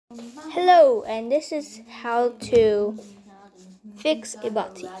Hello, and this is how to fix a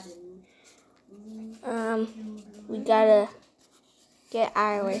body. We gotta get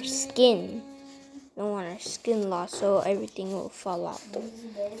our skin. We don't want our skin lost, so everything will fall out.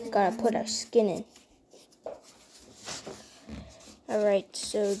 We gotta put our skin in. Alright,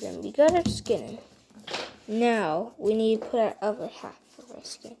 so then we got our skin in. Now we need to put our other half of our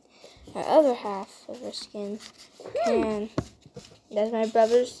skin. Our other half of our skin can. That's my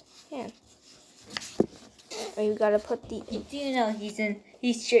brother's hand. And you gotta put the. Do you know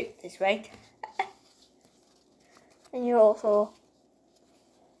he's shirtless, right? And you're also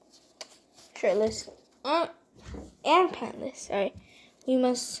shirtless and pantless. Alright, we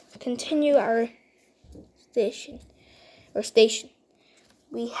must continue our station.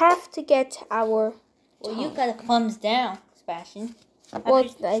 We have to get our. Well, you got a thumbs down, Sebastian. Well,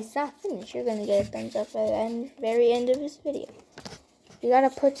 it's not finished. You're gonna get a thumbs up at the very end of this video. You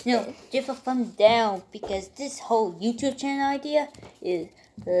gotta put. No, give a thumbs down because this whole YouTube channel idea is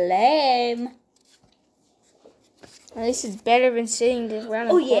lame. At least it's better than sitting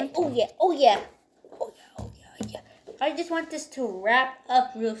around. Oh yeah. I just want this to wrap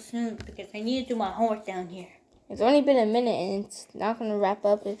up real soon because I need to do my homework down here. It's only been a minute and it's not gonna wrap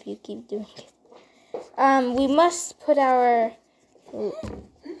up if you keep doing it. We must put our.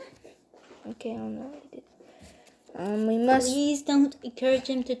 Okay, I don't know what I did. We must. Please don't encourage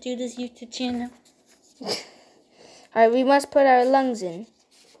him to do this YouTube channel. Alright, we must put our lungs in.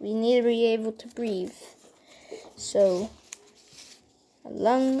 We need to be able to breathe. So, our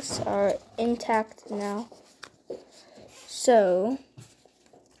lungs are intact now. So,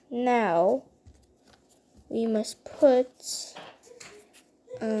 now, we must put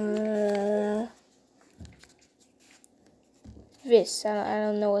this. I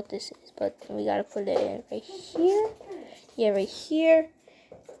don't know what this is, but we gotta put it in right here. Yeah, right here.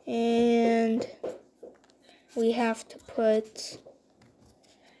 And we have to put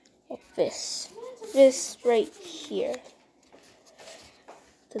this right here.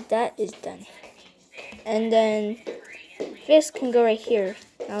 So that is done. And then this can go right here.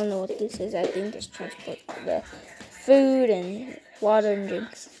 I don't know what this is. I think this transport the food and water and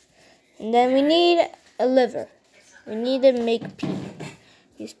drinks. And then we need a liver. We need to make pee.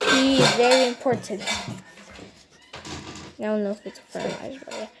 Because pee is very important. I don't know if it's a fertilizer,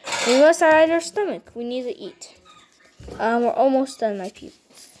 but yeah. We must hide our stomach. We need to eat. We're almost done, my people.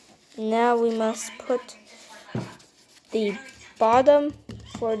 Now we must put the bottom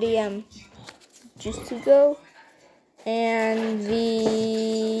for the juice to go, and the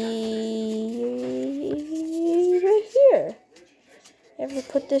right here. You have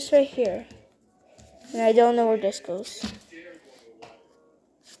to put this right here, and I don't know where this goes.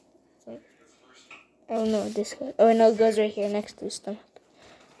 I don't know where this goes. Oh no, it goes right here next to the stomach.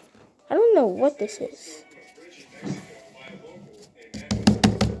 I don't know what this is.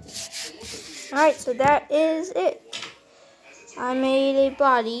 Alright, so that is it. I made a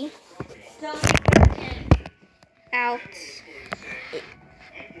body out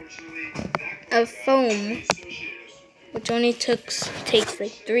of foam, which only takes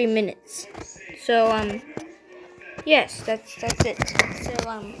like 3 minutes. So yes, that's it. So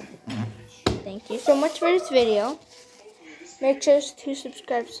thank you so much for this video. Make sure to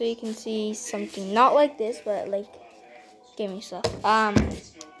subscribe so you can see something not like this, but like gaming stuff.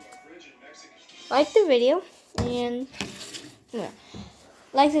 Like the video, and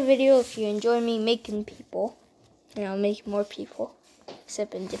like the video if you enjoy me making people, and I'll make more people,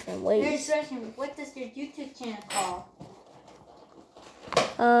 except in different ways. What does your YouTube channel call?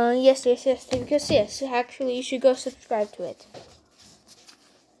 Yes, because yes, actually you should go subscribe to it.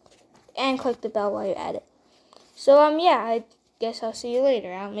 And click the bell while you're at it. So, yeah, I guess I'll see you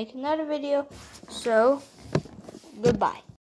later. I'll make another video, so, goodbye.